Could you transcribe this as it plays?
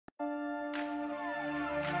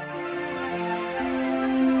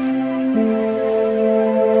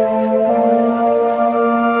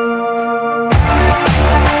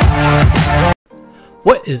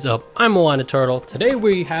is up? I'm Moana Turtle. Today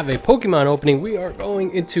we have a Pokemon opening. We are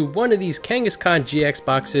going into one of these Kangeskhan GX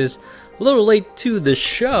boxes. A little late to the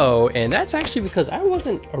show, and that's actually because I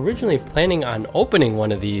wasn't originally planning on opening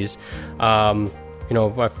one of these. You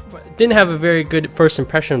know, I didn't have a very good first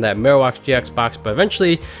impression of that Marowak GX box, but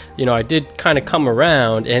eventually, you know, I did kind of come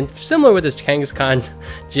around, and similar with this Kangeskhan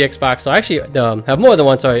GX box, so I actually have more than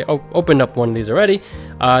one, so I opened up one of these already.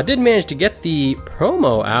 Did manage to get the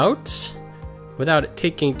promo out without it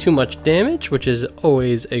taking too much damage, which is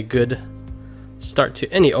always a good start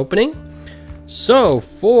to any opening. So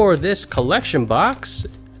for this collection box,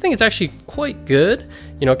 I think it's actually quite good.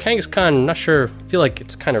 You know, Kangeskhan, I'm not sure, I feel like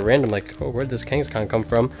it's kind of random, like, oh, where did this Kangeskhan come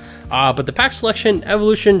from? But the pack selection,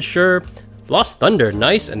 Evolution, sure. Lost Thunder,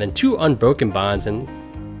 nice. And then 2 Unbroken Bonds and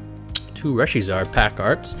 2 Reshizard pack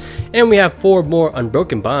arts. And we have 4 more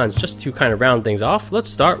Unbroken Bonds just to kind of round things off. Let's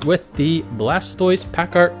start with the Blastoise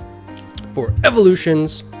pack art for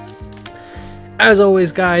Evolutions. As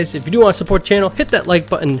always, guys, if you do want to support the channel, hit that like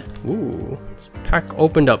button. Ooh, this pack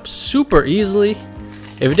opened up super easily.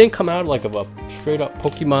 If it didn't come out like a straight up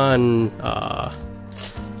Pokemon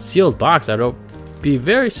sealed box, I'd be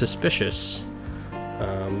very suspicious.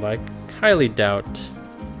 But I highly doubt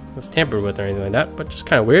it was tampered with or anything like that, but just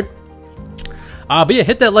kind of weird. But yeah,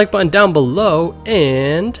 hit that like button down below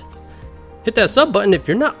and hit that sub button if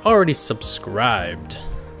you're not already subscribed.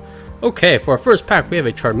 Okay, for our first pack, we have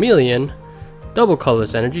a Charmeleon, Double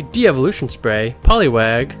Colorless Energy, De-Evolution Spray,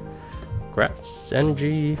 Poliwag, Grass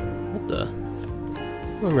Energy. What the?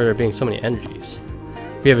 I remember there being so many energies.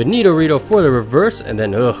 We have a Nidorino for the reverse, and then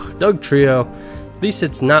Doug Trio. At least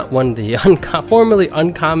it's not one of the formerly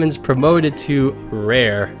uncommons promoted to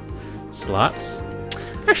rare slots.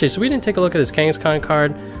 Actually, so we didn't take a look at this Kangeskhan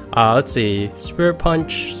card. Let's see. Spirit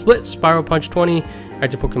Punch, Split, Spiral Punch 20.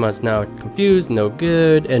 Active Pokemon is now confused, no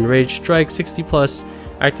good. And Rage Strike 60 plus.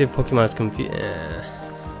 Active Pokemon is confused.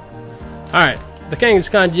 Alright. The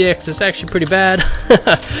Kangeskhan GX is actually pretty bad.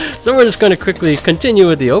 So we're just going to quickly continue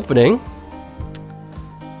with the opening.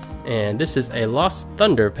 And this is a Lost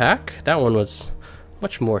Thunder pack. That one was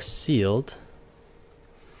much more sealed.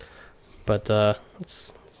 But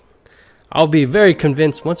I'll be very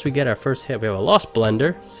convinced once we get our first hit. We have a Lost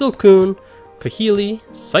Blender, Silcoon, Kahili,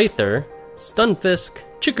 Scyther, Stunfisk,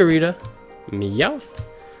 Chikorita, Meowth,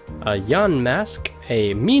 a Yonmask,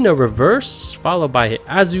 a Mina Reverse, followed by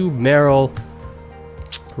Azumarill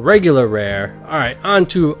regular rare. Alright, on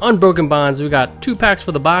to Unbroken Bonds. We got 2 packs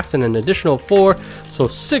for the box and an additional 4, so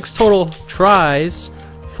 6 total tries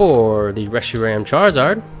for the Reshiram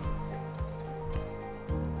Charizard.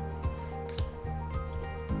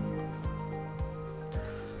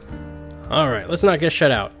 Alright, let's not get shut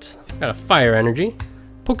out. Got a Fire Energy,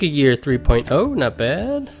 Pokegear 3.0, not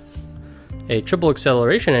bad. A Triple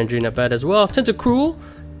Acceleration Energy, not bad as well. Tentacruel,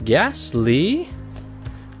 Ghastly,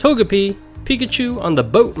 Togepi, Pikachu on the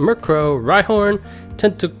boat, Murkrow, Rhyhorn,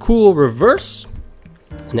 Tentacool Reverse,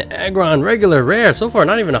 and an Aggron regular rare. So far,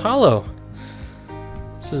 not even a holo.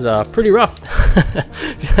 This is pretty rough.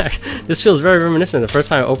 This feels very reminiscent of the first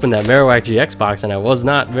time I opened that Marowak GX box, and I was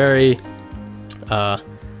not very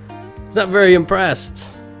impressed.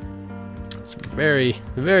 It's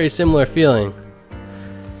very similar feeling.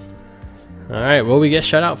 Alright, well, we get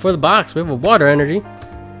shut out for the box. We have a Water Energy,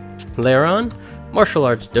 Lairon, Martial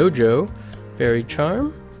Arts Dojo, Fairy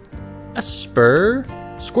Charm, Esper,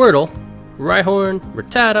 Squirtle, Rhyhorn,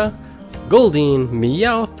 Rattata, Goldeen,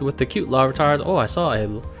 Meowth with the cute Larvatars. Oh, I saw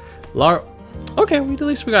a okay, at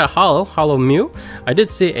least we got a Holo Mew. I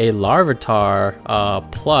did see a Larvitar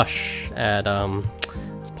plush at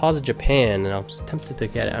Plaza Japan, and I was tempted to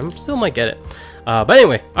get it. I still might get it. But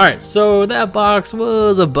anyway, alright, so that box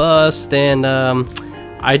was a bust, and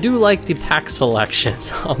I do like the pack selection,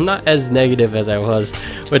 so I'm not as negative as I was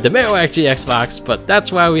with the Marowak GX box, but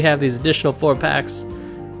that's why we have these additional 4 packs,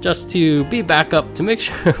 just to be back up to make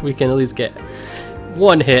sure we can at least get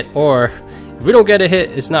 1 hit, or if we don't get a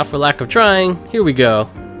hit, it's not for lack of trying. Here we go.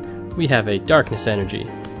 We have a Darkness Energy,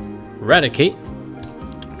 Raticate,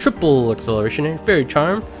 Triple Acceleration, Fairy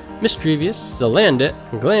Charm, Mischievous, Salandit,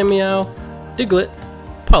 Glameow, Diglett,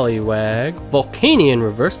 Poliwag, Volcanion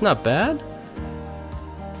Reverse, not bad.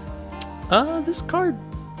 This card,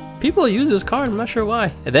 people use this card, I'm not sure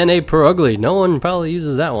why. And then a Perugly, no one probably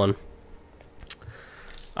uses that one.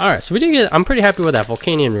 Alright, so we did get, I'm pretty happy with that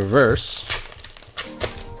Volcanion Reverse.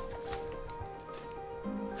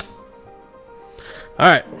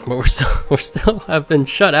 Alright, but we're still have been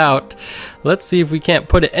shut out. Let's see if we can't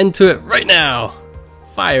put an end to it right now.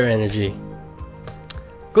 Fire Energy,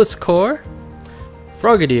 Gliscor,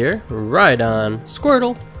 Frogadier, Rhydon,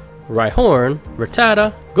 Squirtle, Rhyhorn,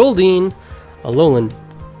 Rattata, Goldeen, Alolan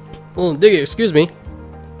Oh, dig it, excuse me.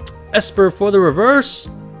 Esper for the reverse.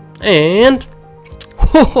 And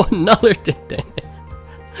another Dedenne.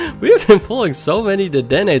 We have been pulling so many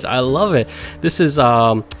Dedennes. I love it. This is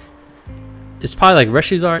it's probably like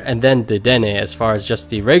Reshizard and then Dedenne as far as just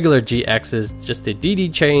the regular GXs, just the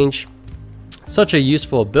DD change. Such a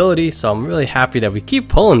useful ability, so I'm really happy that we keep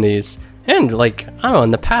pulling these. And like, I don't know,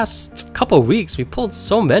 in the past couple of weeks we pulled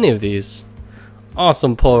so many of these.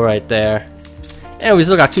 Awesome pull right there. And we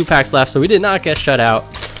still got 2 packs left, so we did not get shut out.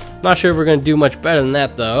 Not sure if we're gonna do much better than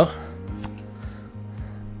that though.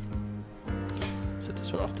 Set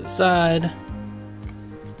this one off to the side.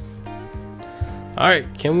 Alright,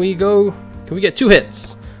 can we get 2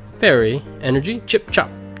 hits? Fairy, Energy, Chip Chop,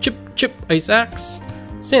 Chip, Ice Axe,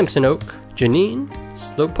 Samson Oak, Janine,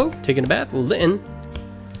 Slowpoke, taking a bath, Litten,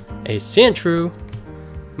 a Sandshrew,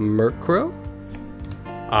 Murkrow,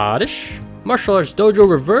 Oddish, Martial Arts Dojo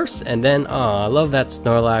Reverse, and then, I love that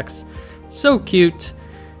Snorlax. So cute.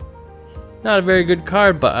 Not a very good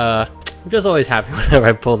card, but I'm just always happy whenever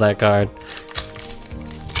I pull that card.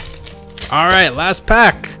 Alright, last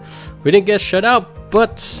pack. We didn't get shut out,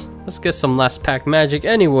 but let's get some last pack magic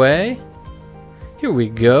anyway. Here we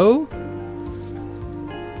go.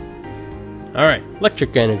 Alright,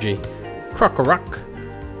 Electric Energy, Krokorok,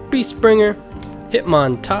 Beastbringer,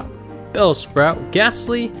 Hitmontop, Bellsprout,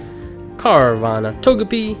 Ghastly, Carvanha,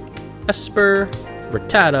 Togepi, Esper,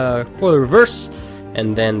 Rattata for the reverse,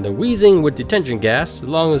 and then the Wheezing with Detention Gas. As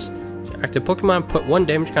long as active Pokemon, put 1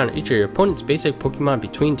 damage count on each of your opponent's basic Pokemon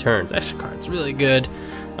between turns. Extra card's really good.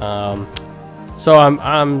 So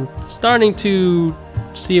I'm starting to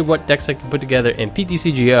see what decks I can put together in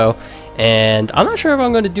PTCGO, and I'm not sure if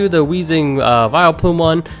I'm going to do the Wheezing Vileplume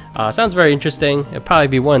one. Sounds very interesting. It'll probably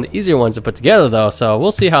be one of the easier ones to put together though, so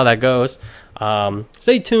we'll see how that goes.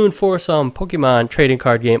 Stay tuned for some Pokemon trading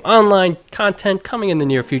card game online content coming in the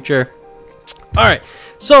near future. Alright,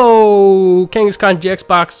 so Kangeskhan GX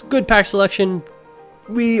box, good pack selection.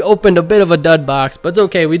 We opened a bit of a dud box, but it's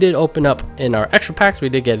okay. We did open up in our extra packs. We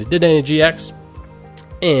did get a Dedenne GX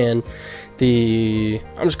and the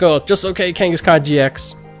just okay Kangeskhan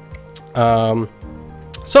GX.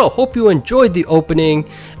 So hope you enjoyed the opening.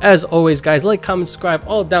 As always, guys, like, comment, subscribe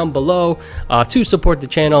all down below to support the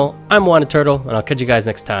channel. I'm Wanted Turtle, and I'll catch you guys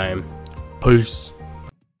next time. Peace.